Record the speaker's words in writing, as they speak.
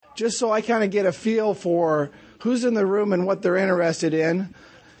just so I kind of get a feel for who's in the room and what they're interested in.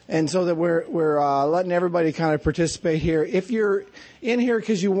 And so that we're letting everybody kind of participate here. If you're in here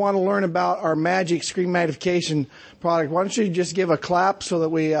because you want to learn about our Magic Screen Magnification product, why don't you just give a clap so that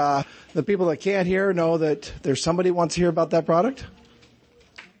we, the people that can't hear, know that there's somebody who wants to hear about that product?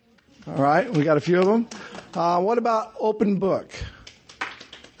 All right, we got a few of them. What about Open Book?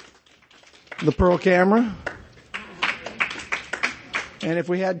 The Pearl camera. And if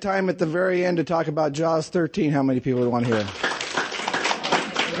we had time at the very end to talk about JAWS 13, how many people would want to hear?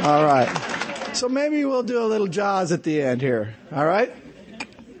 All right. So maybe we'll do a little JAWS at the end here. All right?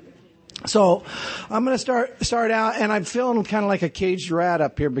 So I'm going to start out, and I'm feeling kind of like a caged rat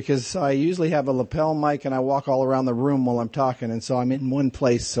up here because I usually have a lapel mic and I walk all around the room while I'm talking, and so I'm in one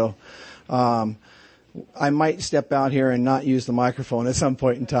place. So I might step out here and not use the microphone at some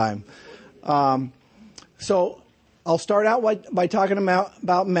point in time. So I'll start out by talking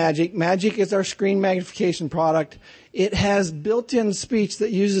about Magic. Magic is our screen magnification product. It has built-in speech that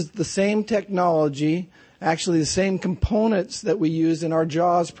uses the same technology, actually the same components that we use in our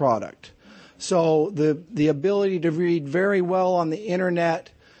JAWS product. So the ability to read very well on the internet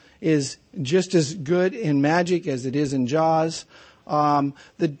is just as good in Magic as it is in JAWS.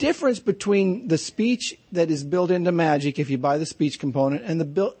 The difference between the speech that is built into Magic, if you buy the speech component, and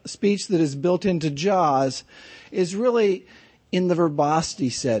the speech that is built into JAWS is really in the verbosity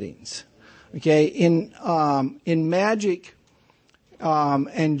settings. Okay, in Magic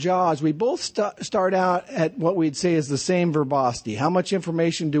and JAWS, we both start out at what we'd say is the same verbosity. How much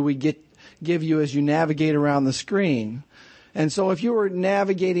information do we give you as you navigate around the screen? And so if you were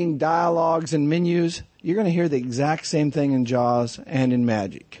navigating dialogues and menus, you're going to hear the exact same thing in JAWS and in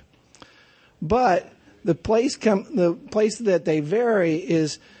Magic. But the place that they vary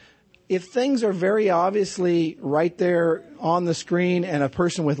is if things are very obviously right there on the screen and a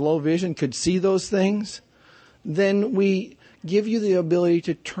person with low vision could see those things, then we give you the ability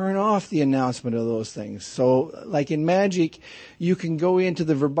to turn off the announcement of those things. So like in Magic, you can go into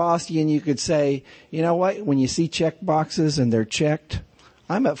the verbosity and you could say, you know what, when you see check boxes and they're checked,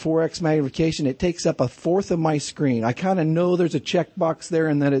 I'm at 4x magnification. It takes up a fourth of my screen. I kind of know there's a checkbox there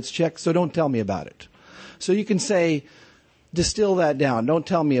and that it's checked, so don't tell me about it. So you can say, distill that down. Don't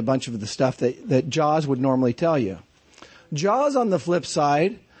tell me a bunch of the stuff that JAWS would normally tell you. JAWS, on the flip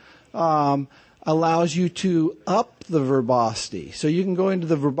side, allows you to up the verbosity. So you can go into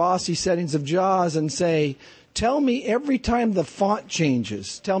the verbosity settings of JAWS and say, tell me every time the font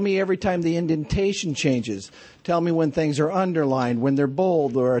changes. Tell me every time the indentation changes. Tell me when things are underlined, when they're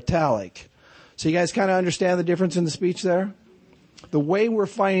bold or italic. So you guys kind of understand the difference in the speech there? The way we're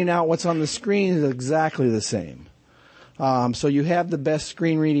finding out what's on the screen is exactly the same. So you have the best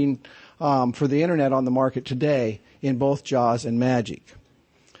screen reading for the internet on the market today in both JAWS and Magic.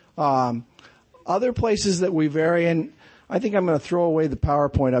 Other places that we vary, and I think I'm going to throw away the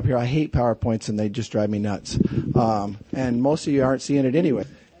PowerPoint up here. I hate PowerPoints and they just drive me nuts. And most of you aren't seeing it anyway.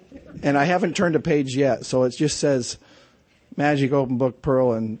 And I haven't turned a page yet, so it just says Magic, Open Book,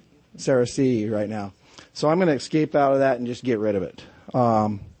 Pearl, and Sarah C. right now. So I'm going to escape out of that and just get rid of it. All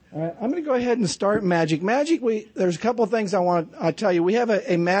right, I'm going to go ahead and start Magic. Magic, there's a couple of things I want to tell you. We have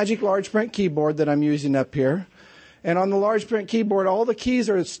a Magic large print keyboard that I'm using up here. And on the large print keyboard, all the keys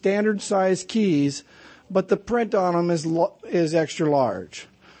are standard size keys, but the print on them is extra large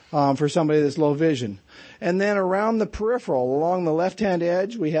for somebody that's low vision. And then around the peripheral, along the left-hand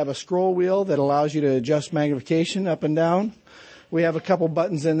edge, we have a scroll wheel that allows you to adjust magnification up and down. We have a couple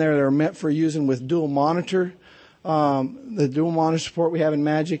buttons in there that are meant for using with dual monitor, the dual monitor support we have in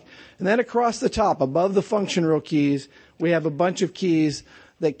Magic. And then across the top, above the function row keys, we have a bunch of keys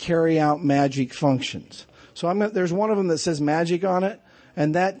that carry out Magic functions. So there's one of them that says Magic on it,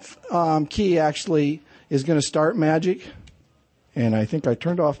 and that key actually is going to start Magic. And I think I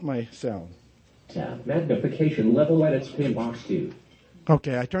turned off my sound. Tab, magnification level edits pin box 2.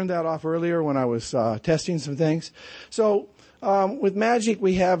 Okay, I turned that off earlier when I was testing some things. So with Magic,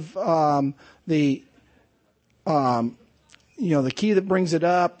 we have the key that brings it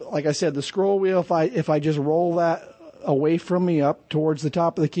up. Like I said, the scroll wheel. If I just roll that away from me up towards the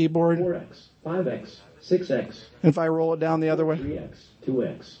top of the keyboard. 4x, 5x, 6x. And if I roll it down the other way. 3x,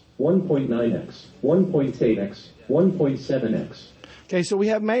 2x, 1.9x, 1.8x, 1.7x. Okay, so we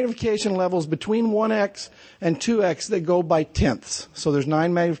have magnification levels between 1x and 2x that go by tenths. So there's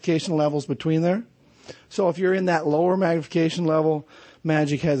 9 magnification levels between there. So if you're in that lower magnification level,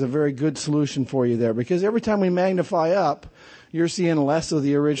 Magic has a very good solution for you there, because every time we magnify up, you're seeing less of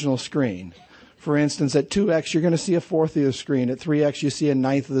the original screen. For instance, at 2x, you're going to see a fourth of the screen. At 3x, you see a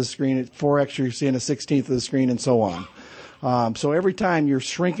ninth of the screen. At 4x, you're seeing a 16th of the screen, and so on. So every time you're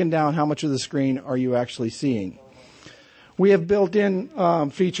shrinking down, how much of the screen are you actually seeing? We have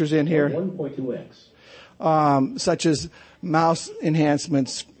built-in features in here, 1.2x. such as mouse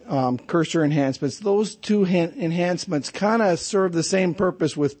enhancements, cursor enhancements. Those two enhancements kind of serve the same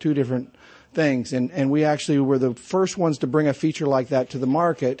purpose with two different things. And we actually were the first ones to bring a feature like that to the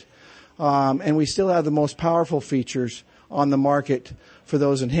market. And we still have the most powerful features on the market for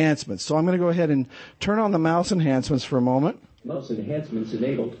those enhancements. So I'm going to go ahead and turn on the mouse enhancements for a moment. Mouse enhancements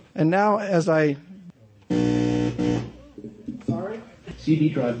enabled. And now as I... CD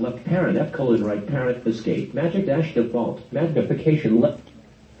drive left parent, F:, right parent, escape, magic dash default, magnification left.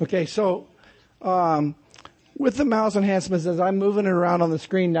 Okay, so with the mouse enhancements, as I'm moving it around on the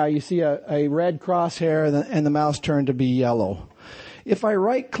screen now, you see a red crosshair and the mouse turned to be yellow. If I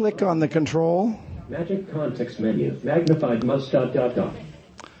right-click on the control... Magic context menu, magnified mouse ...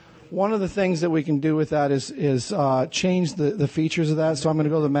 One of the things that we can do with that is change the features of that. So I'm going to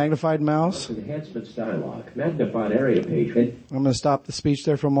go to the magnified mouse. Enhancements dialog, magnified area page. I'm going to stop the speech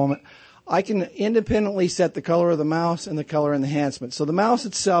there for a moment. I can independently set the color of the mouse and the color and the enhancement. So the mouse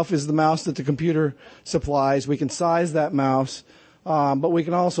itself is the mouse that the computer supplies. We can size that mouse, but we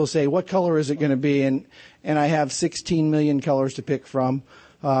can also say what color is it going to be, and I have 16 million colors to pick from.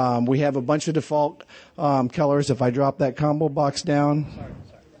 We have a bunch of default colors. If I drop that combo box down.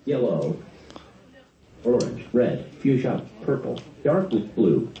 Yellow, orange, red, fuchsia, purple, dark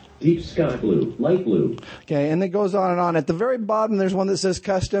blue, deep sky blue, light blue. Okay, and it goes on and on. At the very bottom, there's one that says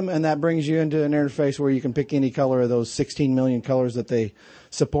custom, and that brings you into an interface where you can pick any color of those 16 million colors that they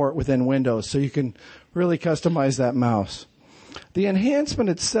support within Windows. So you can really customize that mouse. The enhancement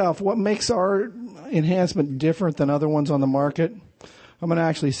itself, what makes our enhancement different than other ones on the market, I'm going to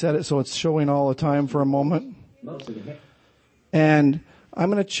actually set it so it's showing all the time for a moment. And I'm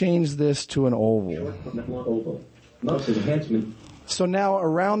going to change this to an oval. Oval. Mouse enhancement. So now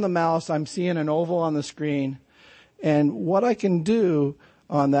around the mouse, I'm seeing an oval on the screen. And what I can do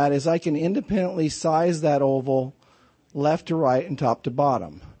on that is I can independently size that oval left to right and top to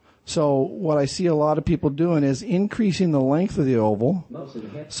bottom. So what I see a lot of people doing is increasing the length of the oval.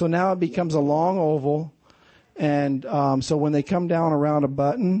 So now it becomes a long oval. And so when they come down around a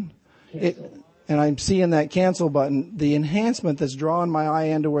button, and I'm seeing that cancel button, the enhancement that's drawing my eye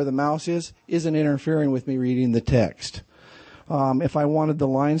into where the mouse isn't interfering with me reading the text. If I wanted the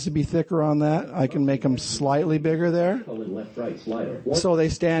lines to be thicker on that, I can make them slightly bigger there. Left, right, slider. So they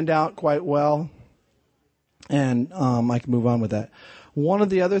stand out quite well. And I can move on with that. One of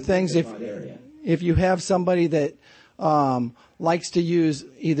the other things, if you have somebody that likes to use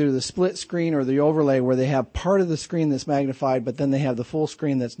either the split screen or the overlay where they have part of the screen that's magnified, but then they have the full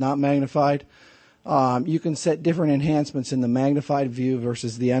screen that's not magnified, you can set different enhancements in the magnified view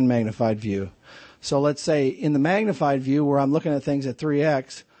versus the unmagnified view. So let's say in the magnified view where I'm looking at things at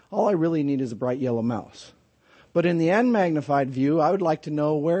 3x, all I really need is a bright yellow mouse. But in the unmagnified view, I would like to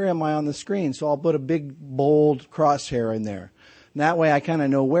know where am I on the screen, so I'll put a big, bold crosshair in there. And that way I kind of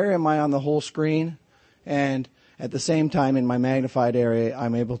know where am I on the whole screen, and at the same time in my magnified area,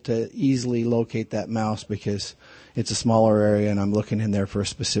 I'm able to easily locate that mouse because it's a smaller area and I'm looking in there for a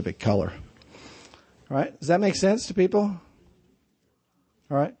specific color. All right, does that make sense to people?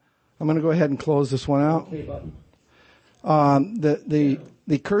 All right, I'm going to go ahead and close this one out.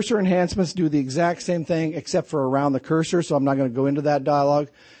 The cursor enhancements do the exact same thing except for around the cursor, so I'm not going to go into that dialogue.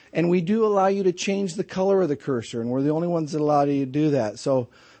 And we do allow you to change the color of the cursor, and we're the only ones that allow you to do that. So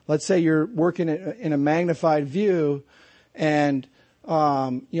let's say you're working in a magnified view, and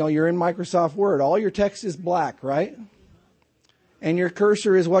you're in Microsoft Word. All your text is black, right? And your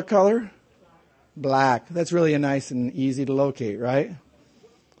cursor is what color? Black. That's really nice and easy to locate, right?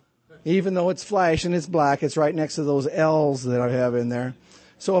 Even though it's flash and it's black, it's right next to those L's that I have in there.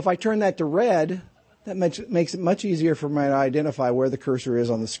 So if I turn that to red, that makes it much easier for me to identify where the cursor is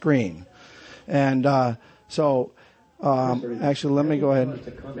on the screen. And actually, let me go ahead.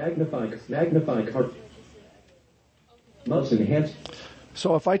 Magnify mouse enhance.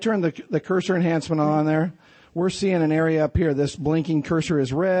 So if I turn the cursor enhancement on there, we're seeing an area up here. This blinking cursor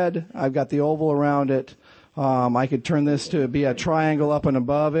is red. I've got the oval around it. I could turn this to be a triangle up and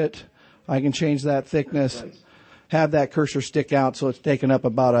above it. I can change that thickness, have that cursor stick out so it's taking up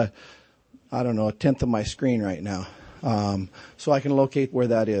about a tenth of my screen right now. So I can locate where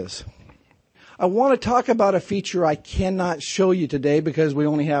that is. I want to talk about a feature I cannot show you today because we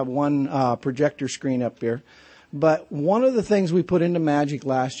only have one projector screen up here. But one of the things we put into Magic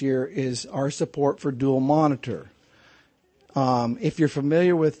last year is our support for dual monitor. If you're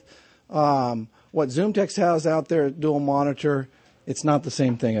familiar with what ZoomText has out there, dual monitor, It's not the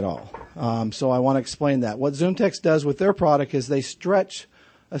same thing at all. So I want to explain that. What ZoomText does with their product is they stretch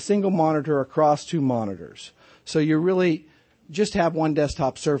a single monitor across 2 monitors. So you really just have one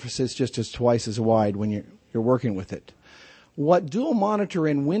desktop surface. It's just as twice as wide when you're working with it. What dual monitor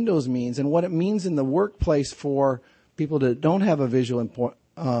in Windows means, and what it means in the workplace for people that don't have a visual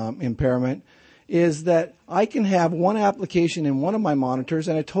impairment, is that I can have one application in one of my monitors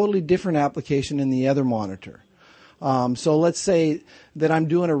and a totally different application in the other monitor. So let's say that I'm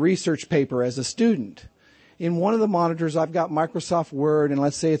doing a research paper as a student. In one of the monitors, I've got Microsoft Word, and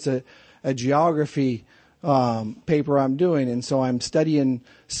let's say it's a geography paper I'm doing, and so I'm studying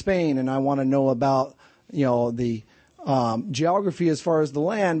Spain, and I want to know about, the geography as far as the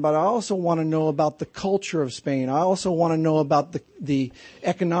land, but I also want to know about the culture of Spain. I also want to know about the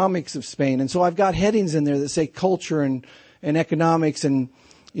economics of Spain, and so I've got headings in there that say culture and economics and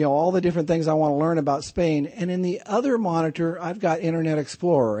all the different things I want to learn about Spain. And in the other monitor, I've got Internet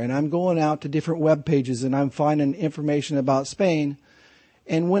Explorer, and I'm going out to different web pages, and I'm finding information about Spain.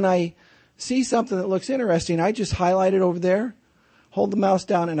 And when I see something that looks interesting, I just highlight it over there, hold the mouse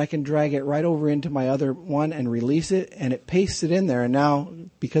down, and I can drag it right over into my other one and release it, and it pastes it in there. And now,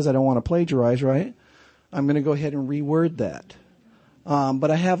 because I don't want to plagiarize, right, I'm going to go ahead and reword that. But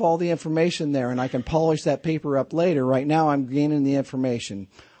I have all the information there, and I can polish that paper up later. Right now, I'm gaining the information.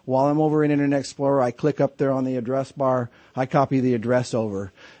 While I'm over in Internet Explorer, I click up there on the address bar. I copy the address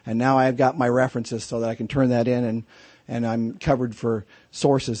over. And now I've got my references so that I can turn that in, and I'm covered for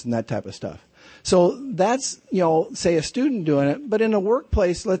sources and that type of stuff. So that's, say a student doing it. But in a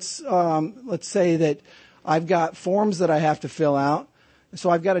workplace, let's say that I've got forms that I have to fill out.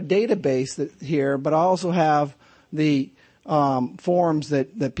 So I've got a database here, but I also have the forms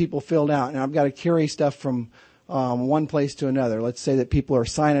that people filled out, and I've got to carry stuff from one place to another. Let's say that people are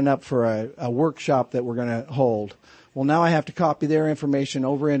signing up for a workshop that we're going to hold. Well, now I have to copy their information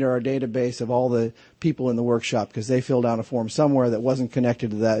over into our database of all the people in the workshop because they filled out a form somewhere that wasn't connected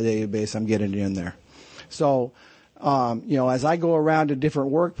to that database. I'm getting it in there. So, as I go around to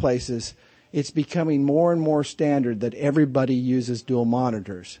different workplaces, it's becoming more and more standard that everybody uses dual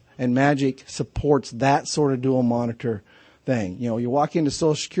monitors, and Magic supports that sort of dual monitor thing. You walk into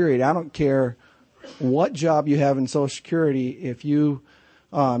Social Security. I don't care what job you have in Social Security. If you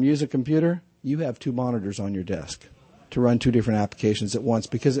use a computer, you have 2 monitors on your desk to run 2 different applications at once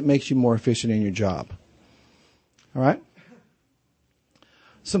because it makes you more efficient in your job. All right?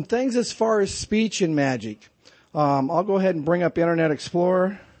 Some things as far as speech in Magic. I'll go ahead and bring up Internet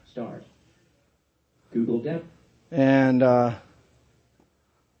Explorer. Start. Google Depth. And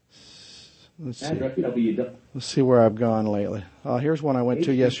let's see where I've gone lately. Here's one I went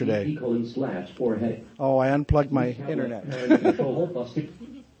to yesterday. Oh, I unplugged my internet.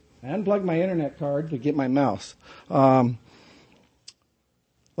 I unplugged my internet card to get my mouse.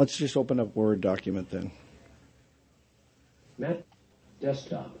 Let's just open up Word document then. Map.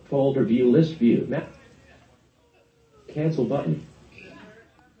 Desktop. Folder view. List view. Map. Cancel button.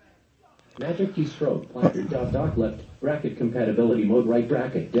 Magic keystroke. Placard. Doc left. Bracket compatibility mode. Right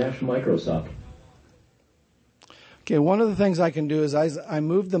bracket. Dash Microsoft. Okay, one of the things I can do is I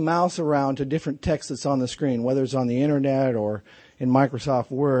move the mouse around to different text that's on the screen, whether it's on the internet or in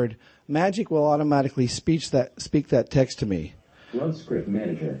Microsoft Word. Magic will automatically speak that text to me. Run script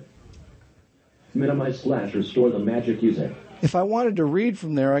manager. Minimize / restore the Magic user. If I wanted to read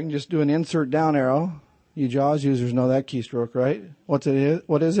from there, I can just do an insert down arrow. You JAWS users know that keystroke, right? What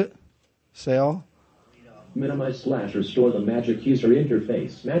is it? Sale. Minimize / restore the Magic user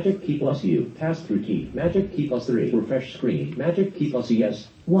interface. Magic key plus U. Pass-through key. Magic key plus 3. Refresh screen. Magic key plus ES.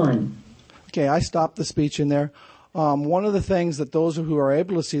 1. Okay, I stopped the speech in there. One of the things that those who are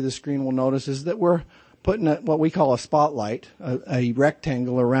able to see the screen will notice is that we're putting what we call a spotlight, a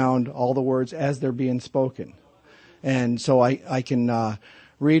rectangle around all the words as they're being spoken. And so I can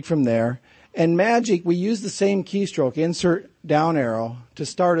read from there. And Magic, we use the same keystroke, insert down arrow, to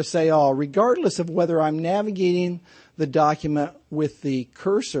start a say all, regardless of whether I'm navigating the document with the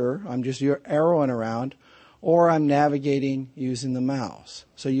cursor, I'm just arrowing around, or I'm navigating using the mouse.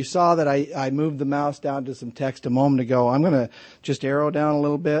 So you saw that I moved the mouse down to some text a moment ago. I'm going to just arrow down a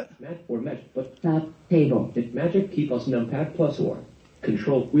little bit. Top table. Magic key plus numpad plus or.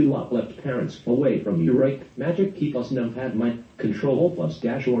 Control wheel up left parents away from you right. Magic key plus numpad might. Control plus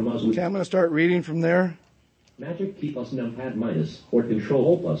dash or mouse. Okay, I'm going to start reading from there. Magic key plus numpad minus or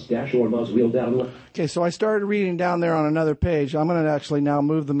control plus dash or mouse wheel down left. Okay, so I started reading down there on another page. I'm going to actually now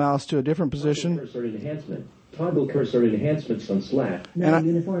move the mouse to a different position. Cursor enhancement. Toggle cursor enhancements on Slack.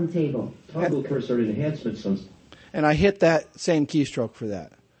 Non-uniform table. Toggle cursor enhancements on. And I hit that same keystroke for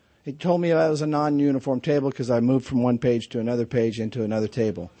that. It told me I was a non-uniform table because I moved from one page to another page into another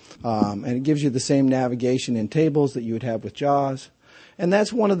table. And it gives you the same navigation in tables that you would have with JAWS. And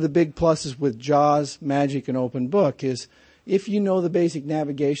that's one of the big pluses with JAWS, Magic, and OpenBook is if you know the basic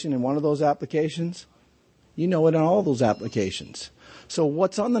navigation in one of those applications, you know it in all those applications. So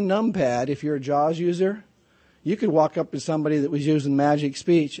what's on the numpad, if you're a JAWS user, you could walk up to somebody that was using Magic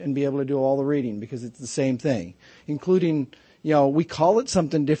Speech and be able to do all the reading because it's the same thing, including, we call it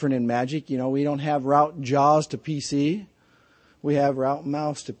something different in Magic. We don't have route JAWS to PC. We have route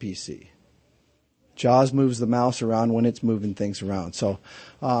mouse to PC. JAWS moves the mouse around when it's moving things around. So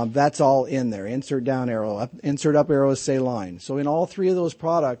that's all in there. Insert down arrow, insert up arrow is say line. So in all three of those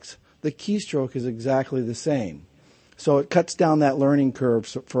products, the keystroke is exactly the same. So it cuts down that learning curve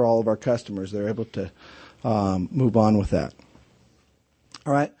for all of our customers. They're able to move on with that.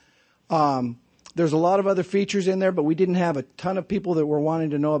 All right. There's a lot of other features in there, but we didn't have a ton of people that were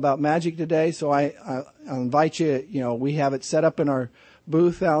wanting to know about Magic today. So I invite you, we have it set up in our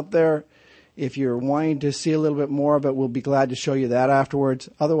booth out there. If you're wanting to see a little bit more of it, we'll be glad to show you that afterwards.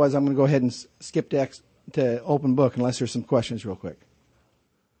 Otherwise, I'm going to go ahead and skip to OpenBook unless there's some questions real quick.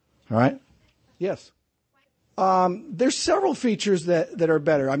 All right? Yes. There's several features that are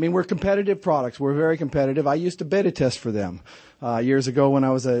better. I mean, we're competitive products. We're very competitive. I used to beta test for them years ago when I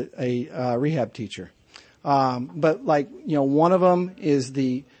was a rehab teacher. But one of them is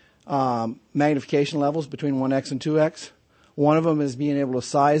the magnification levels between 1x and 2x. One of them is being able to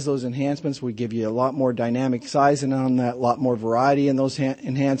size those enhancements. We give you a lot more dynamic sizing on that, a lot more variety in those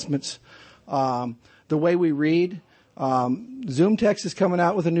enhancements. The way we read, ZoomText is coming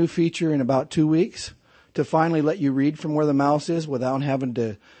out with a new feature in about 2 weeks to finally let you read from where the mouse is without having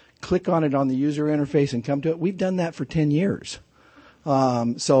to click on it on the user interface and come to it. We've done that for 10 years.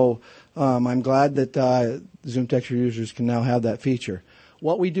 So I'm glad that ZoomText users can now have that feature.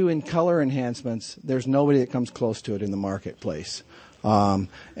 What we do in color enhancements, there's nobody that comes close to it in the marketplace.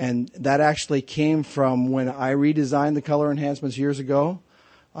 And that actually came from when I redesigned the color enhancements years ago.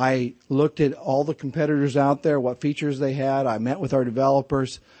 I looked at all the competitors out there, what features they had. I met with our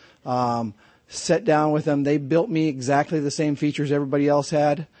developers, sat down with them. They built me exactly the same features everybody else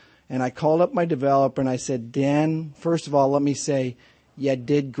had. And I called up my developer and I said, Dan, first of all, let me say, you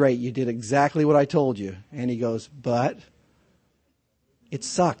did great. You did exactly what I told you. And he goes, but it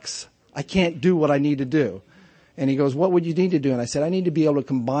sucks. I can't do what I need to do. And he goes, what would you need to do? And I said, I need to be able to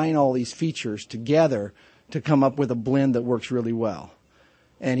combine all these features together to come up with a blend that works really well.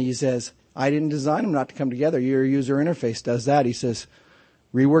 And he says, I didn't design them not to come together. Your user interface does that. He says,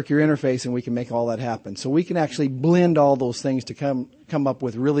 rework your interface and we can make all that happen. So we can actually blend all those things to come up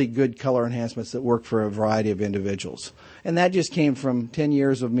with really good color enhancements that work for a variety of individuals. And that just came from 10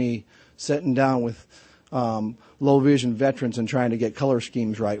 years of me sitting down with low vision veterans and trying to get color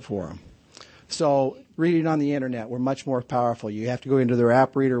schemes right for them. So reading on the internet, we're much more powerful. You have to go into their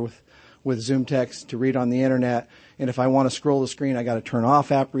app reader with ZoomText to read on the internet. And if I want to scroll the screen, I got to turn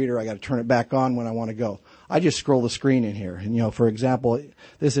off app reader. I got to turn it back on when I want to go. I just scroll the screen in here. And, for example,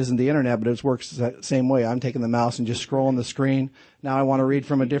 this isn't the internet, but it works the same way. I'm taking the mouse and just scrolling the screen. Now I want to read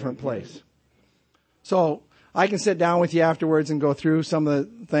from a different place. So I can sit down with you afterwards and go through some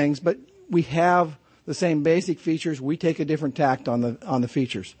of the things, but we have the same basic features. We take a different tact on the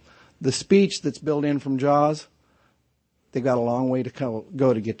features. The speech that's built in from JAWS, they've got a long way to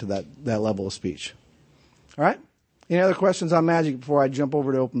go to get to that level of speech. All right? Any other questions on Magic before I jump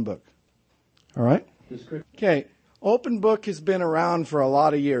over to OpenBook? All right? Okay. OpenBook has been around for a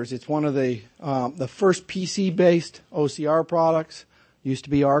lot of years. It's one of the first PC-based OCR products. Used to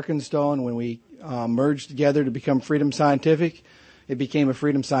be Arkenstone. When we merged together to become Freedom Scientific, it became a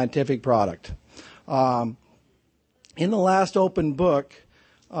Freedom Scientific product. In the last OpenBook,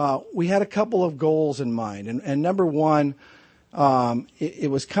 we had a couple of goals in mind. And number one,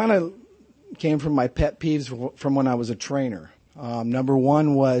 it was kind of came from my pet peeves from when I was a trainer. Number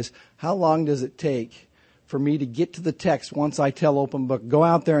one was, how long does it take for me to get to the text once I tell OpenBook, go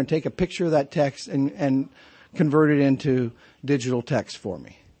out there and take a picture of that text and convert it into digital text for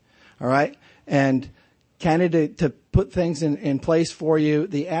me? All right? And kind of to put things in place for you,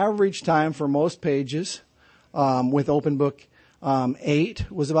 the average time for most pages with OpenBook 8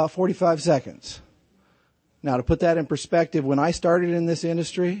 was about 45 seconds. Now, to put that in perspective, when I started in this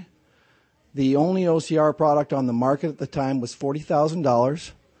industry, the only OCR product on the market at the time was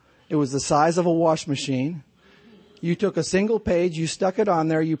 $40,000. It was the size of a wash machine. You took a single page, you stuck it on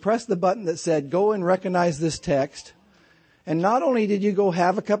there, you pressed the button that said, go and recognize this text. And not only did you go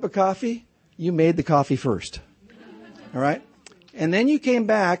have a cup of coffee, you made the coffee first. All right? And then you came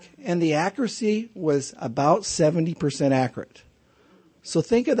back, and the accuracy was about 70% accurate. So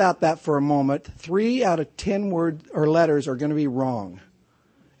think about that for a moment. 3 out of 10 words or letters are going to be wrong.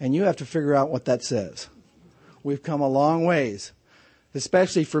 And you have to figure out what that says. We've come a long ways,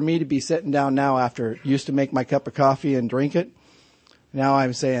 especially for me to be sitting down now after used to make my cup of coffee and drink it. Now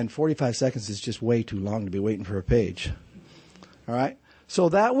I'm saying 45 seconds is just way too long to be waiting for a page. All right? So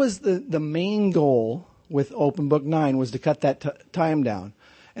that was the main goal with Open Book 9, was to cut that time down.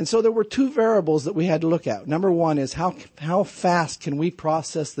 And so there were 2 variables that we had to look at. Number one is how fast can we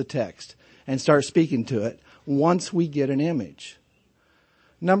process the text and start speaking to it once we get an image.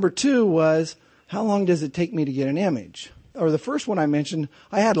 Number 2 was, how long does it take me to get an image? Or the first one I mentioned,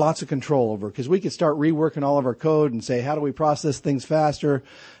 I had lots of control over, because we could start reworking all of our code and say, how do we process things faster?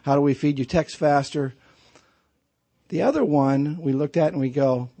 How do we feed you text faster? The other one we looked at and we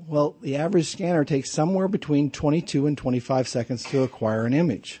go, well, the average scanner takes somewhere between 22 and 25 seconds to acquire an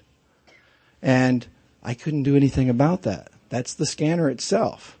image. And I couldn't do anything about that. That's the scanner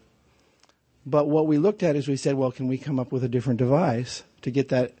itself. But what we looked at is we said, well, can we come up with a different device to get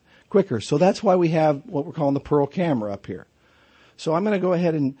that quicker? So that's why we have what we're calling the Pearl camera up here. So I'm going to go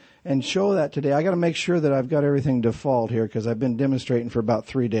ahead and show that today. I got to make sure that I've got everything default here, because I've been demonstrating for about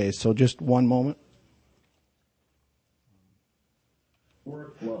 3 days. So just one moment.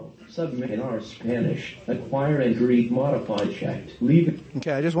 Workflow. Submit in our Spanish. Acquire and read modified checked. Leave it.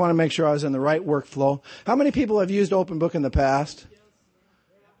 Okay, I just want to make sure I was in the right workflow. How many people have used OpenBook in the past?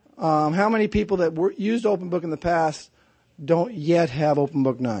 How many people that used OpenBook in the past don't yet have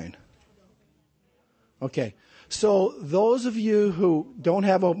OpenBook 9? Okay, so those of you who don't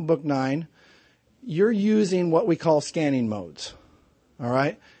have OpenBook 9, you're using what we call scanning modes. All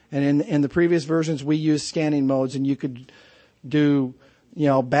right? And in the previous versions, we used scanning modes, and you could do,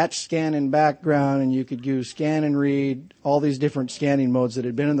 batch scan in background, and you could use scan and read, all these different scanning modes that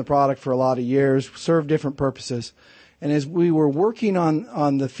had been in the product for a lot of years, serve different purposes. And as we were working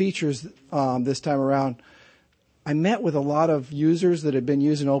on the features this time around, I met with a lot of users that had been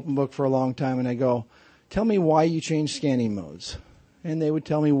using OpenBook for a long time, and I go, tell me why you changed scanning modes. And they would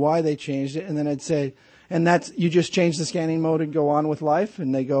tell me why they changed it, and then I'd say, and that's, you just change the scanning mode and go on with life?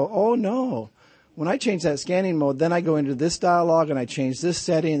 And they go, oh no. When I change that scanning mode, then I go into this dialog and I change this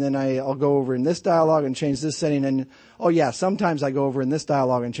setting, and then I'll go over in this dialog and change this setting, and oh yeah, sometimes I go over in this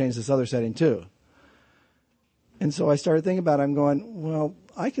dialog and change this other setting too. And so I started thinking about it. I'm going, well,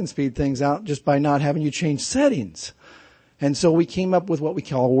 I can speed things out just by not having you change settings. And so we came up with what we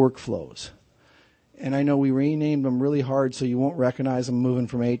call workflows. And I know we renamed them really hard so you won't recognize them moving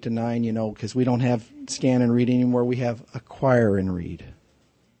from 8 to 9, because we don't have scan and read anymore. We have acquire and read.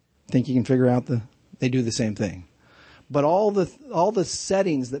 Think you can figure out they do the same thing. But all the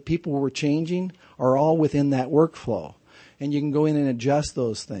settings that people were changing are all within that workflow. And you can go in and adjust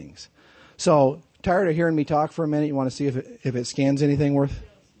those things. So, tired of hearing me talk for a minute? You want to see if it scans anything worth?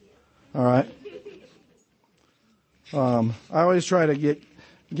 All right. I always try to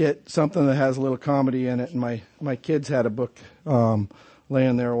get something that has a little comedy in it, and my kids had a book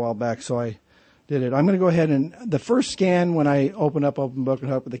laying there a while back, so I did it. I'm going to go ahead and the first scan when I open up OpenBook and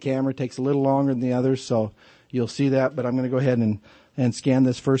hook up with the camera takes a little longer than the others, so you'll see that. But I'm going to go ahead and scan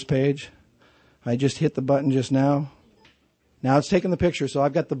this first page. I just hit the button just now. Now it's taking the picture, so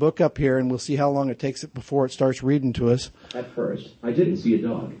I've got the book up here, and we'll see how long it takes it before it starts reading to us. At first, I didn't see a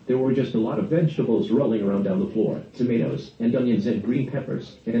dog. There were just a lot of vegetables rolling around down the floor, tomatoes, and onions and green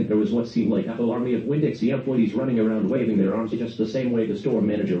peppers. And there was what seemed like a whole army of Winn-Dixie employees running around waving their arms just the same way the store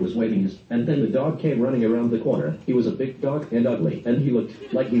manager was waving his. And then the dog came running around the corner. He was a big dog and ugly, and he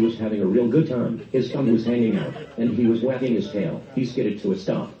looked like he was having a real good time. His tongue was hanging out, and he was wagging his tail. He skidded to a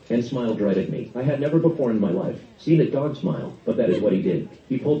stop and smiled right at me. I had never before in my life seen a dog smile, but that is what he did.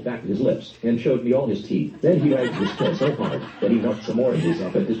 He pulled back his lips and showed me all his teeth. Then he wagged his tail so hard that he knocked some oranges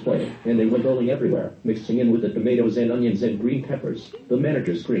off at display, and they went rolling everywhere, mixing in with the tomatoes and onions and green peppers. The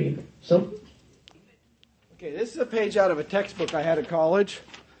manager screamed, Okay, this is a page out of a textbook I had at college.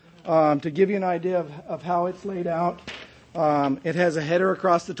 To give you an idea of how it's laid out, it has a header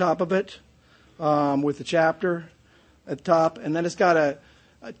across the top of it with the chapter at the top, and then it's got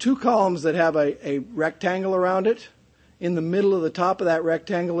two columns that have a rectangle around it. In the middle of the top of that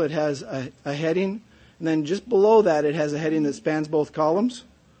rectangle, it has a heading. And then just below that, it has a heading that spans both columns.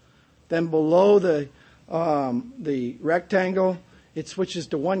 Then below the rectangle, it switches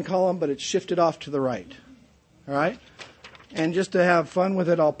to one column, but it's shifted off to the right. All right? And just to have fun with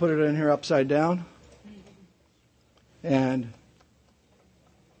it, I'll put it in here upside down. And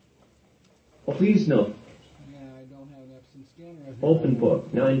please note, I don't have an Epson scanner. Open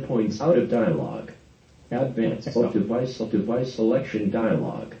book, 9 points out of dialogue. Advanced device selection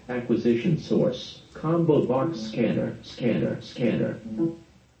dialog. Acquisition source. Combo box scanner.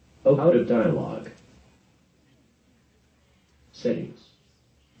 Out of dialog. Settings.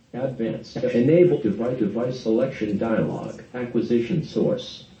 Advanced. Enable device selection dialog. Acquisition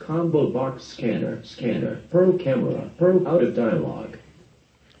source. Combo box scanner. Pro camera. Pro out of dialog.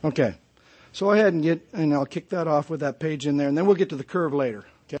 Okay. So go ahead and I'll kick that off with that page in there, and then we'll get to the curve later.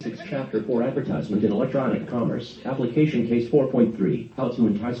 Okay. Chapter 4 Advertisement in Electronic Commerce. Application Case 4.3. How to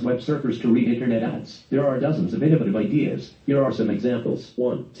entice web surfers to read internet ads. There are dozens of innovative ideas. Here are some examples.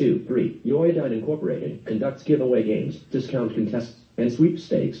 1, 2, 3. Yoidyne Incorporated conducts giveaway games, discount contests, and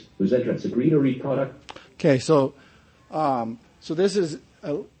sweepstakes whose entrants agree to read product. Okay, so this is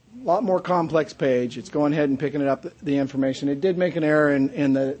a lot more complex page. It's going ahead and picking it up the information. It did make an error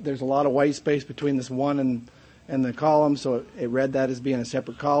in there's a lot of white space between this one and the column, so it read that as being a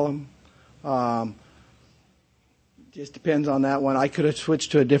separate column. Just depends on that one. I could have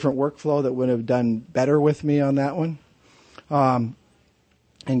switched to a different workflow that would have done better with me on that one, and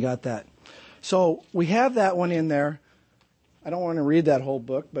got that. So we have that one in there. I don't want to read that whole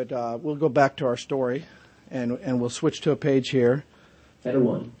book, but we'll go back to our story, and we'll switch to a page here. Header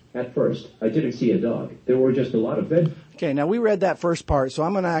 1. At first, I didn't see a dog. There were just a lot of bed. Okay, now we read that first part, so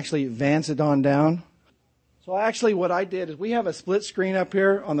I'm going to actually advance it on down. So actually what I did is we have a split screen up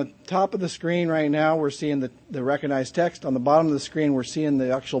here. On the top of the screen right now, we're seeing the recognized text. On the bottom of the screen, we're seeing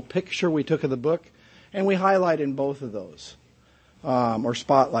the actual picture we took of the book. And we highlight in both of those, or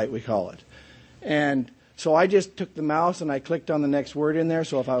spotlight we call it. And so I just took the mouse and I clicked on the next word in there.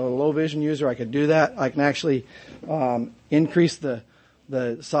 So if I was a low vision user, I could do that. I can actually increase the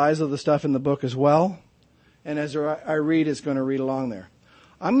size of the stuff in the book as well. And as I read, it's going to read along there.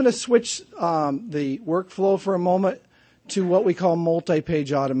 I'm going to switch the workflow for a moment to what we call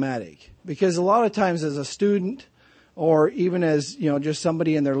multi-page automatic. Because a lot of times as a student or even as, just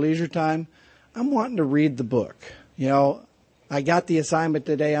somebody in their leisure time, I'm wanting to read the book. I got the assignment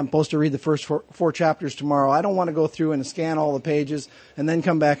today. I'm supposed to read the first four chapters tomorrow. I don't want to go through and scan all the pages and then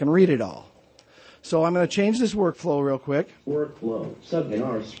come back and read it all. So I'm going to change this workflow real quick. Workflow.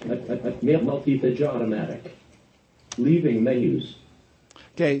 Multi-page automatic. Leaving menus.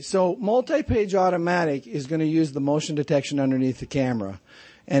 Okay, so multi-page automatic is going to use the motion detection underneath the camera.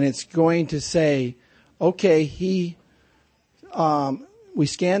 And it's going to say, okay, we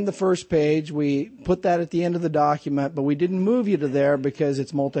scanned the first page, we put that at the end of the document, but we didn't move you to there because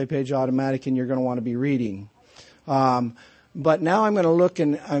it's multi-page automatic and you're going to want to be reading. But now I'm going to look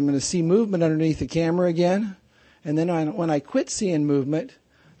and I'm going to see movement underneath the camera again. And then when I quit seeing movement,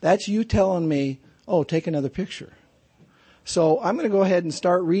 that's you telling me, oh, take another picture. So I'm going to go ahead and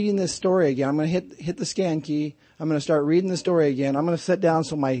start reading this story again. I'm going to hit the scan key. I'm going to start reading the story again. I'm going to sit down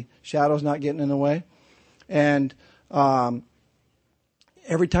so my shadow's not getting in the way. And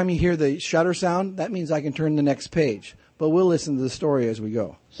every time you hear the shutter sound, that means I can turn the next page. But we'll listen to the story as we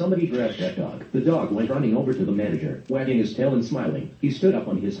go. Somebody grabbed that dog. The dog went running over to the manager, wagging his tail and smiling. He stood up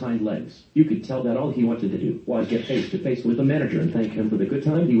on his hind legs. You could tell that all he wanted to do was get face to face with the manager and thank him for the good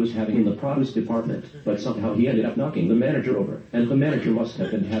time he was having in the produce department. But somehow he ended up knocking the manager over. And the manager must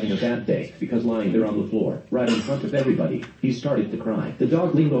have been having a bad day, because lying there on the floor, right in front of everybody, he started to cry. The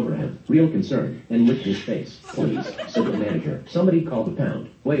dog leaned over him, real concerned, and licked his face. Please, said the manager. Somebody call the pound.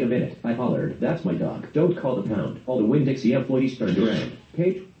 Wait a minute, I hollered. That's my dog. Don't call the pound. All the Winn-Dixie employees turned around.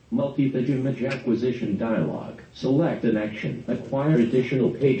 Page multi-page image acquisition dialog. Select an action. Acquire additional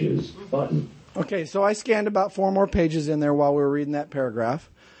pages button. Okay, so I scanned about 4 more pages in there while we were reading that paragraph.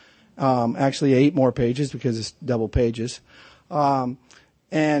 Actually 8 more pages because it's double pages. And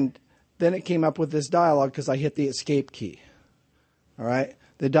then it came up with this dialog because I hit the escape key. All right.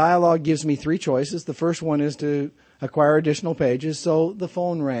 The dialog gives me 3 choices. The first one is to acquire additional pages. So the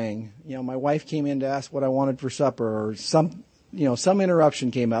phone rang. My wife came in to ask what I wanted for supper, or some interruption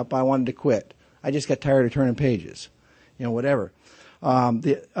came up. I wanted to quit. I just got tired of turning pages. Whatever.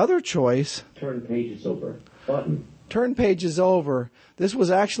 The other choice. Turn pages over. Button. Turn pages over. This was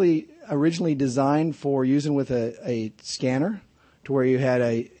actually originally designed for using with a scanner, to where you had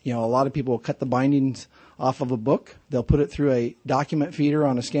a lot of people cut the bindings off of a book. They'll put it through a document feeder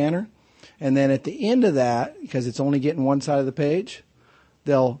on a scanner. And then at the end of that, because it's only getting one side of the page,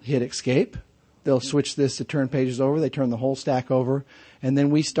 they'll hit escape. They'll switch this to turn pages over. They turn the whole stack over. And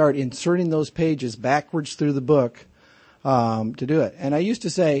then we start inserting those pages backwards through the book to do it. And I used to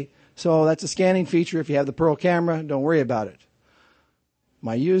say, so that's a scanning feature. If you have the Pearl camera, don't worry about it.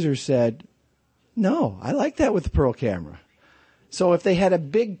 My user said, no, I like that with the Pearl camera. So if they had a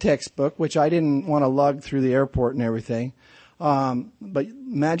big textbook, which I didn't want to lug through the airport and everything, but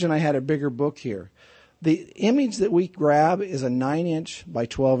imagine I had a bigger book here. The image that we grab is a 9-inch by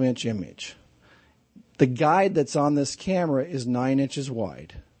 12-inch image. The guide that's on this camera is 9 inches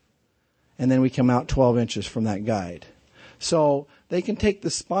wide. And then we come out 12 inches from that guide. So they can take the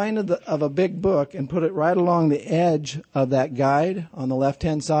spine of a big book and put it right along the edge of that guide on the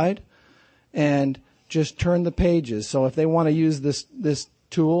left-hand side and just turn the pages. So if they want to use this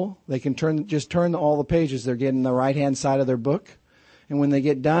tool, they can just turn all the pages. They're getting the right-hand side of their book. And when they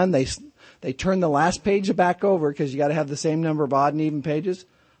get done, they turn the last page back over because you got to have the same number of odd and even pages.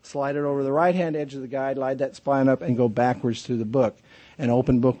 Slide it over the right-hand edge of the guide, line that spine up, and go backwards through the book. An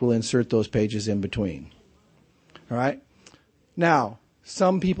open book will insert those pages in between. All right? Now,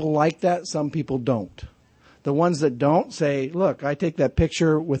 some people like that, some people don't. The ones that don't say, look, I take that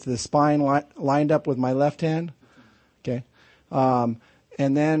picture with the spine lined up with my left hand. Okay? And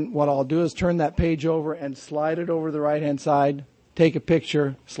then what I'll do is turn that page over and slide it over the right-hand side, take a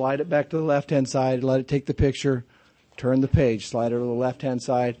picture, slide it back to the left-hand side, let it take the picture, turn the page, slide it to the left-hand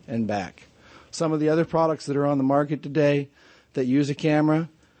side, and back. Some of the other products that are on the market today that use a camera,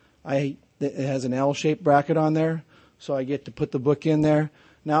 it has an L-shaped bracket on there, so I get to put the book in there.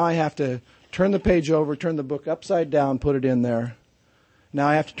 Now I have to turn the page over, turn the book upside down, put it in there. Now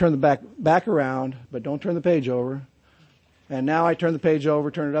I have to turn the back around, but don't turn the page over. And now I turn the page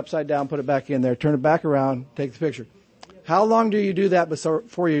over, turn it upside down, put it back in there, turn it back around, take the picture. How long do you do that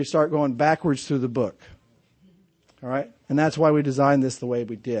before you start going backwards through the book? All right? And that's why we designed this the way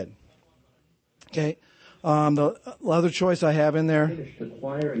we did. Okay? The other choice I have in there Finished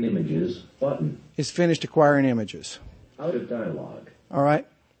acquiring images button. Is finished acquiring images. Out of dialogue. All right?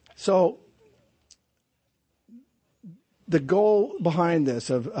 So the goal behind this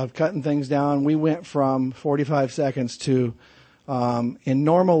of cutting things down, we went from 45 seconds to, in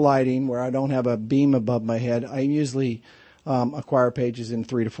normal lighting where I don't have a beam above my head, I usually acquire pages in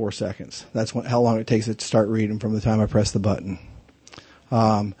 3 to 4 seconds. That's how long it takes it to start reading from the time I press the button.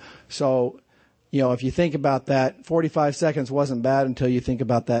 So, if you think about that, 45 seconds wasn't bad until you think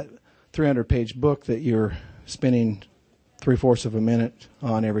about that 300-page book that you're spending 3/4 of a minute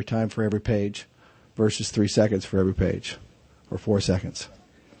on every time for every page versus 3 seconds for every page or 4 seconds.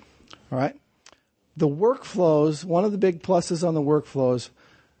 All right? The workflows, one of the big pluses on the workflows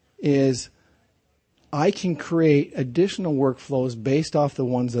is I can create additional workflows based off the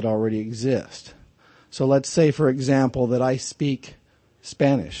ones that already exist. So let's say, for example, that I speak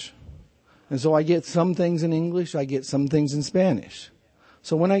Spanish. And so I get some things in English, I get some things in Spanish.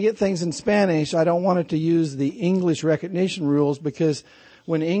 So when I get things in Spanish, I don't want it to use the English recognition rules because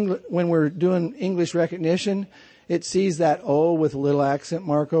when we're doing English recognition, it sees that O with a little accent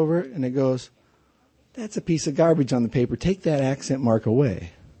mark over it, and it goes, that's a piece of garbage on the paper. Take that accent mark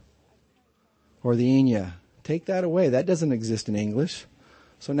away. Or the ñ, take that away. That doesn't exist in English.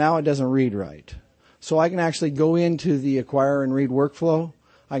 So now it doesn't read right. So I can actually go into the acquire and read workflow.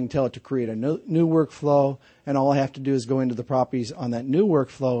 I can tell it to create a new workflow, and all I have to do is go into the properties on that new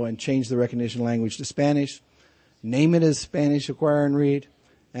workflow and change the recognition language to Spanish, name it as Spanish acquire and read,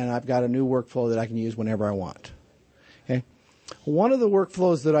 and I've got a new workflow that I can use whenever I want. Okay. One of the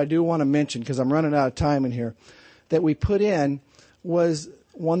workflows that I do want to mention, because I'm running out of time in here, that we put in was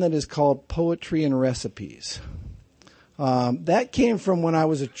one that is called Poetry and Recipes. That came from when I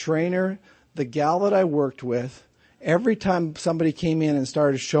was a trainer. The gal that I worked with, every time somebody came in and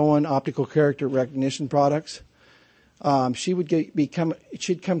started showing optical character recognition products,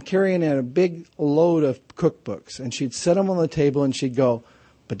 she'd come carrying in a big load of cookbooks, and she'd set them on the table, and she'd go,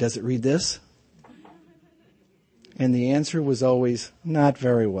 but does it read this? And the answer was always, not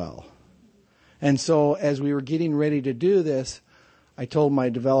very well. And so as we were getting ready to do this, I told my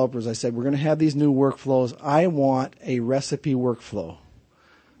developers, I said, we're going to have these new workflows. I want a recipe workflow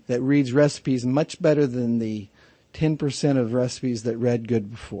that reads recipes much better than the 10% of recipes that read good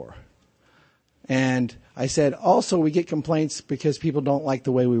before. And I said, also, we get complaints because people don't like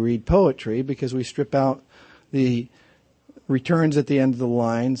the way we read poetry because we strip out the returns at the end of the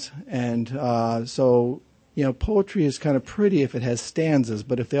lines. And so, poetry is kind of pretty if it has stanzas,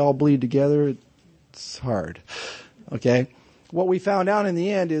 but if they all bleed together, it's hard. Okay? What we found out in the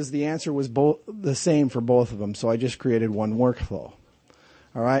end is the answer was the same for both of them, so I just created one workflow.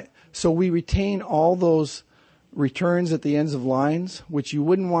 All right? So we retain all those returns at the ends of lines, which you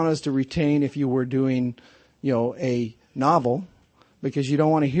wouldn't want us to retain if you were doing, a novel, because you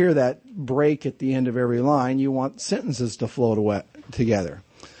don't want to hear that break at the end of every line. You want sentences to flow together.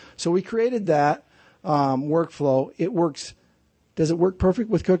 So we created that workflow. It works. Does it work perfect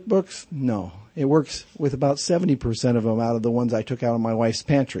with cookbooks? No. It works with about 70% of them out of the ones I took out of my wife's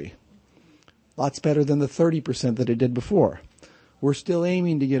pantry. Lots better than the 30% that it did before. We're still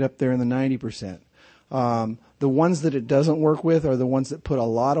aiming to get up there in the 90%. The ones that it doesn't work with are the ones that put a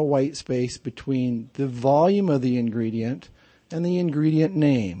lot of white space between the volume of the ingredient and the ingredient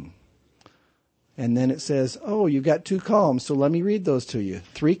name. And then it says, oh, you've got 2 columns, so let me read those to you.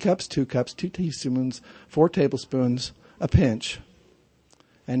 3 cups, 2 cups, 2 teaspoons, 4 tablespoons, a pinch.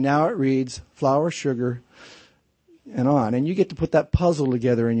 And now it reads flour, sugar, and on. And you get to put that puzzle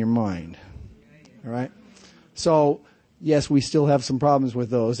together in your mind. All right? So, yes, we still have some problems with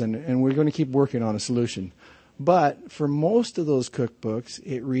those, and we're going to keep working on a solution. But for most of those cookbooks,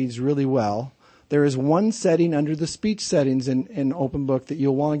 it reads really well. There is one setting under the speech settings in OpenBook that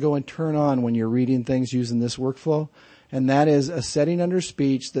you'll want to go and turn on when you're reading things using this workflow, and that is a setting under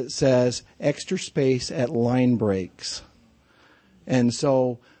speech that says extra space at line breaks. And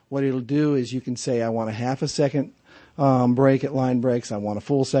so what it'll do is you can say, I want a half a second break at line breaks. I want a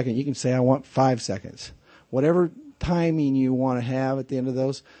full second. You can say, I want 5 seconds. Whatever timing you want to have at the end of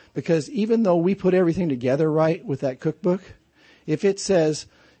those. Because even though we put everything together right with that cookbook, if it says,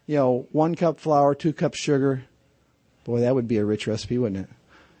 1 cup flour, 2 cups sugar, boy, that would be a rich recipe, wouldn't it?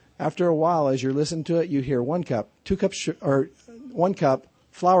 After a while, as you're listening to it, you hear 1 cup, 2 cups, or 1 cup,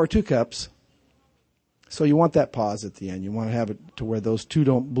 flour, 2 cups. So you want that pause at the end. You want to have it to where those two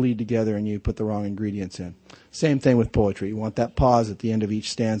don't bleed together and you put the wrong ingredients in. Same thing with poetry. You want that pause at the end of each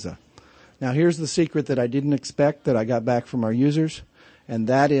stanza. Now here's the secret that I didn't expect that I got back from our users, and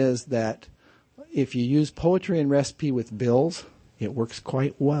that is that if you use poetry and recipe with bills, it works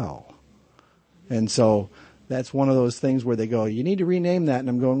quite well. And so that's one of those things where they go, you need to rename that, and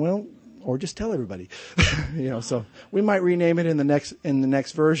I'm going, well, or just tell everybody. So we might rename it in the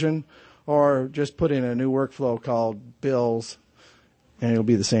next version, or just put in a new workflow called bills, and it'll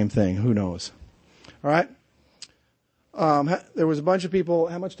be the same thing. Who knows? All right. There was a bunch of people.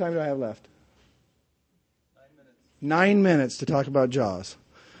 How much time do I have left? 9 minutes to talk about JAWS.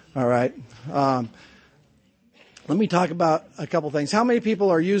 All right. Let me talk about a couple things. How many people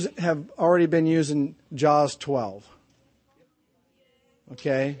have already been using JAWS 12?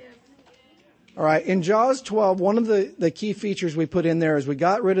 Okay. All right. In JAWS 12, one of the key features we put in there is we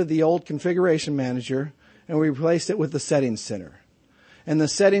got rid of the old configuration manager and we replaced it with the settings center. And the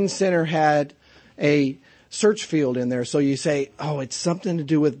settings center had a search field in there. So you say, oh, it's something to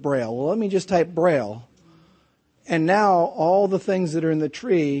do with Braille. Well, let me just type Braille. And now all the things that are in the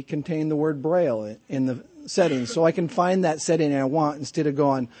tree contain the word Braille in the settings. So I can find that setting I want instead of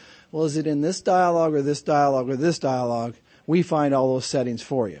going, well, is it in this dialogue or this dialogue or this dialogue? We find all those settings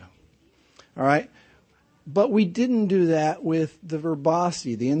for you. All right? But we didn't do that with the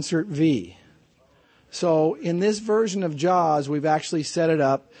verbosity, the insert V. So in this version of JAWS, we've actually set it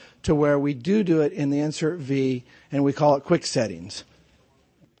up to where we do it in the insert V, and we call it quick settings.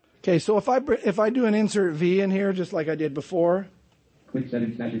 Okay, so if I do an insert V in here, just like I did before. Quick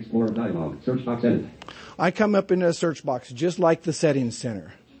settings, Magic Explorer dialog, search box edit. I come up into a search box, just like the settings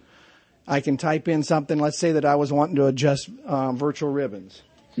center. I can type in something. Let's say that I was wanting to adjust virtual ribbons.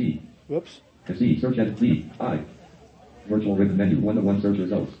 C. Whoops. C, search edit, C, I. Virtual ribbon menu, 1-to-1 search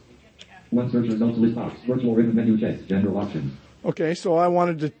results. 1 search results list box, virtual ribbon menu checked, general options. Okay, so I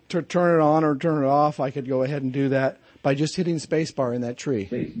wanted to turn it on or turn it off. I could go ahead and do that by just hitting spacebar in that tree.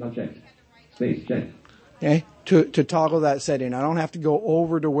 Space, not checked. Space, checked. Okay, to toggle that setting. I don't have to go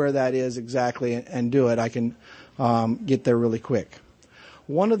over to where that is exactly and do it. I can get there really quick.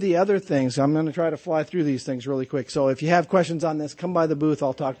 One of the other things, I'm going to try to fly through these things really quick. So if you have questions on this, come by the booth.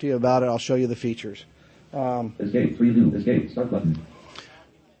 I'll talk to you about it. I'll show you the features. Escape, preview, escape, start button.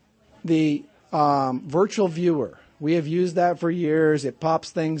 The virtual viewer. We have used that for years. It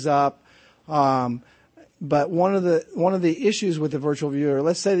pops things up. But one of the issues with the virtual viewer,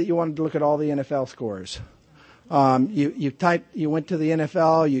 let's say that you wanted to look at all the NFL scores. You went to the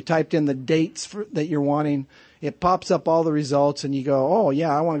NFL, you typed in the dates that you're wanting. It pops up all the results, and you go, oh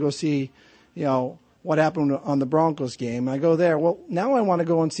yeah, I want to go see, what happened on the Broncos game. I go there. Well, now I want to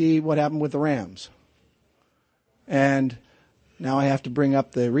go and see what happened with the Rams. And now I have to bring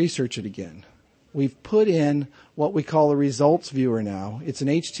up the research it again. We've put in what we call a results viewer now. It's an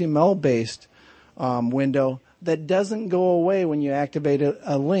HTML-based window that doesn't go away when you activate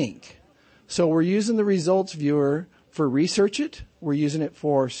a link. So we're using the results viewer for research it. We're using it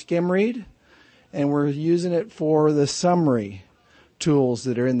for skim read. And we're using it for the summary tools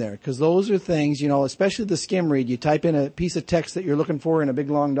that are in there. Because those are things, especially the skim read. You type in a piece of text that you're looking for in a big,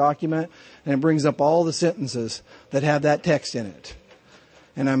 long document, and it brings up all the sentences that have that text in it.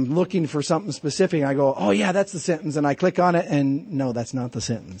 And I'm looking for something specific. And I go, oh, yeah, that's the sentence. And I click on it, and no, that's not the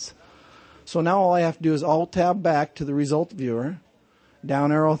sentence. So now all I have to do is Alt-Tab back to the result viewer,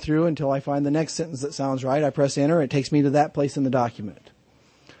 down arrow through until I find the next sentence that sounds right. I press Enter. It takes me to that place in the document.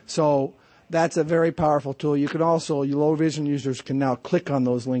 So That's a very powerful tool. You can also, your low vision users can now click on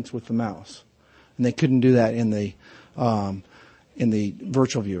those links with the mouse. And they couldn't do that in the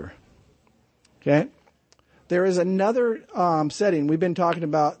virtual viewer. Okay? There is another setting. We've been talking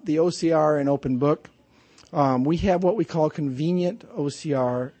about the OCR in OpenBook. We have what we call convenient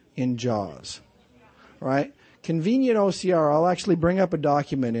OCR in JAWS. Right? Convenient OCR, I'll actually bring up a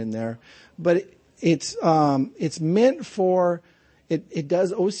document in there, but it's meant for, it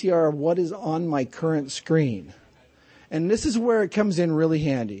does OCR of what is on my current screen. And this is where it comes in really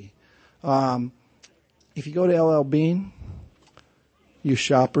handy. If you go to LL Bean, you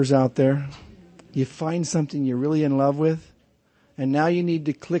shoppers out there, you find something you're really in love with, and now you need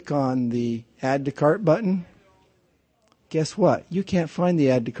to click on the Add to Cart button. Guess what? You can't find the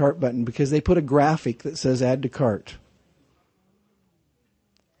Add to Cart button because they put a graphic that says Add to Cart.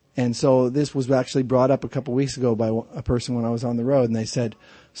 And so this was actually brought up a couple weeks ago by a person when I was on the road, and they said,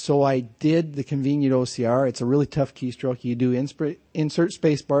 so I did the convenient OCR. It's a really tough keystroke. You do insert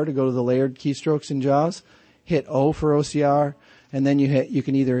space bar to go to the layered keystrokes in JAWS, hit O for OCR, and then you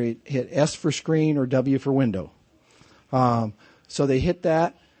can either hit S for screen or W for window. So they hit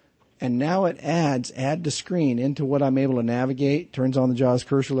that, and now it adds add to screen into what I'm able to navigate, turns on the JAWS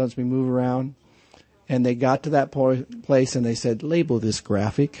cursor, lets me move around. And they got to that place and they said, label this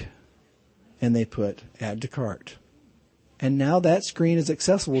graphic. And they put add to cart. And now that screen is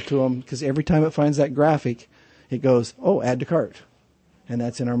accessible to them because every time it finds that graphic, it goes, oh, add to cart. And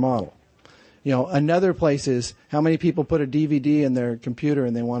that's in our model. You know, another place is how many people put a DVD in their computer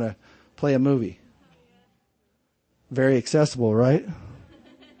and they want to play a movie? Very accessible, right?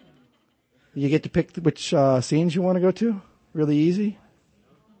 You get to pick which scenes you want to go to? Really easy?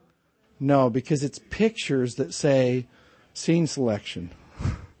 No, because it's pictures that say scene selection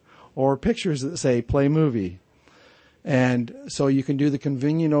or pictures that say play movie. And so you can do the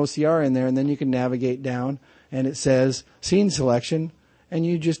convenient OCR in there, and then you can navigate down, and it says scene selection, and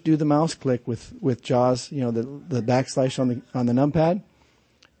you just do the mouse click with JAWS, you know, the backslash on the numpad,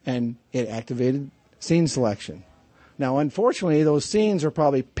 and it activated scene selection. Now, unfortunately, those scenes are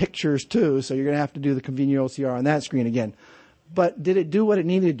probably pictures too, so you're going to have to do the convenient OCR on that screen again. But did it do what it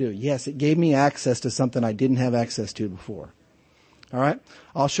needed to do? Yes, it gave me access to something I didn't have access to before. All right?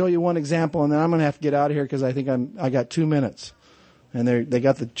 I'll show you one example, and then I'm going to have to get out of here because I think I got 2 minutes. And they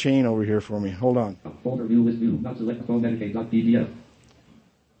got the chain over here for me. Hold on. Folder view list view. Not select phone dedicate.pdf.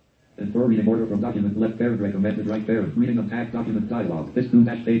 And for reading order from document left parent recommended right parent. Reading of tag document dialog. This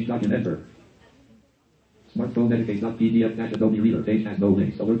 2-page document enter. Smartphone dedicate.pdf Adobe Reader. Page has no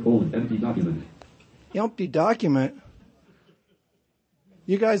links. Alert : empty document. Empty document?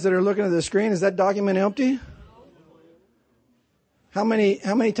 You guys that are looking at the screen, is that document empty? How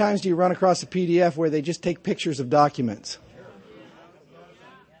many times do you run across a PDF where they just take pictures of documents?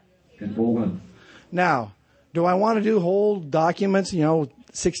 Control 1. Now, do I want to do whole documents,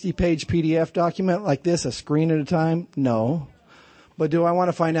 60-page PDF document like this, a screen at a time? No. But do I want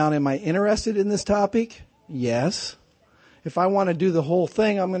to find out, am I interested in this topic? Yes. If I want to do the whole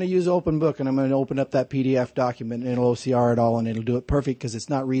thing, I'm going to use OpenBook, and I'm going to open up that PDF document, and it'll OCR it all, and it'll do it perfect because it's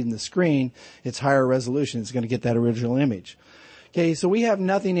not reading the screen. It's higher resolution. It's going to get that original image. Okay, so we have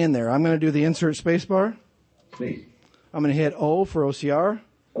nothing in there. I'm going to do the insert spacebar. Space. I'm going to hit O for OCR.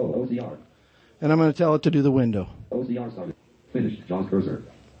 Oh, OCR. And I'm going to tell it to do the window. OCR started. Finished. JAWS cursor.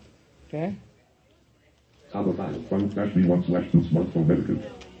 Okay. Toggle file. /V1/2 smartphone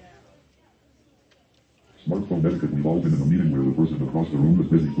etiquette. Smartphone etiquette. We've all been in a meeting where the person across the room is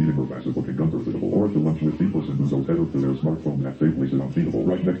busy cleaning or passive looking uncomfortable, or at the lunch with the person who's so tethered to their smartphone that they place it unfeasible.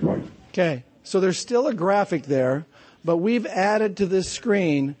 Right, next, right. Okay, so there's still a graphic there, but we've added to this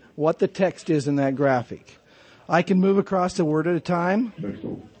screen what the text is in that graphic. I can move across a word at a time. Next,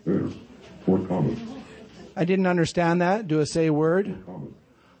 there. 4 commas. I didn't understand that. Do a say word. 4 commas.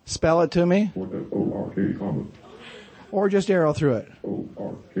 Spell it to me. F-O-R-K, comma. Or just arrow through it.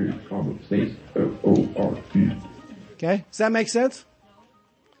 O-R-K, comma. Space. F-O-R-T. Okay, does that make sense?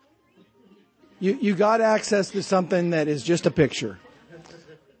 You got access to something that is just a picture.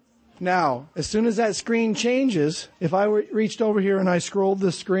 Now, as soon as that screen changes, if I reached over here and I scrolled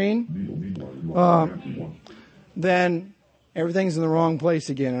the screen, then everything's in the wrong place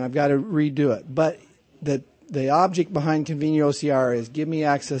again, and I've got to redo it. But the object behind Convenient OCR is give me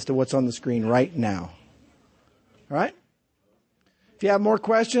access to what's on the screen right now. All right? If you have more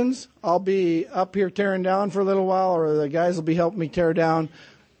questions, I'll be up here tearing down for a little while, or the guys will be helping me tear down,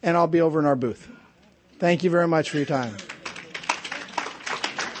 and I'll be over in our booth. Thank you very much for your time.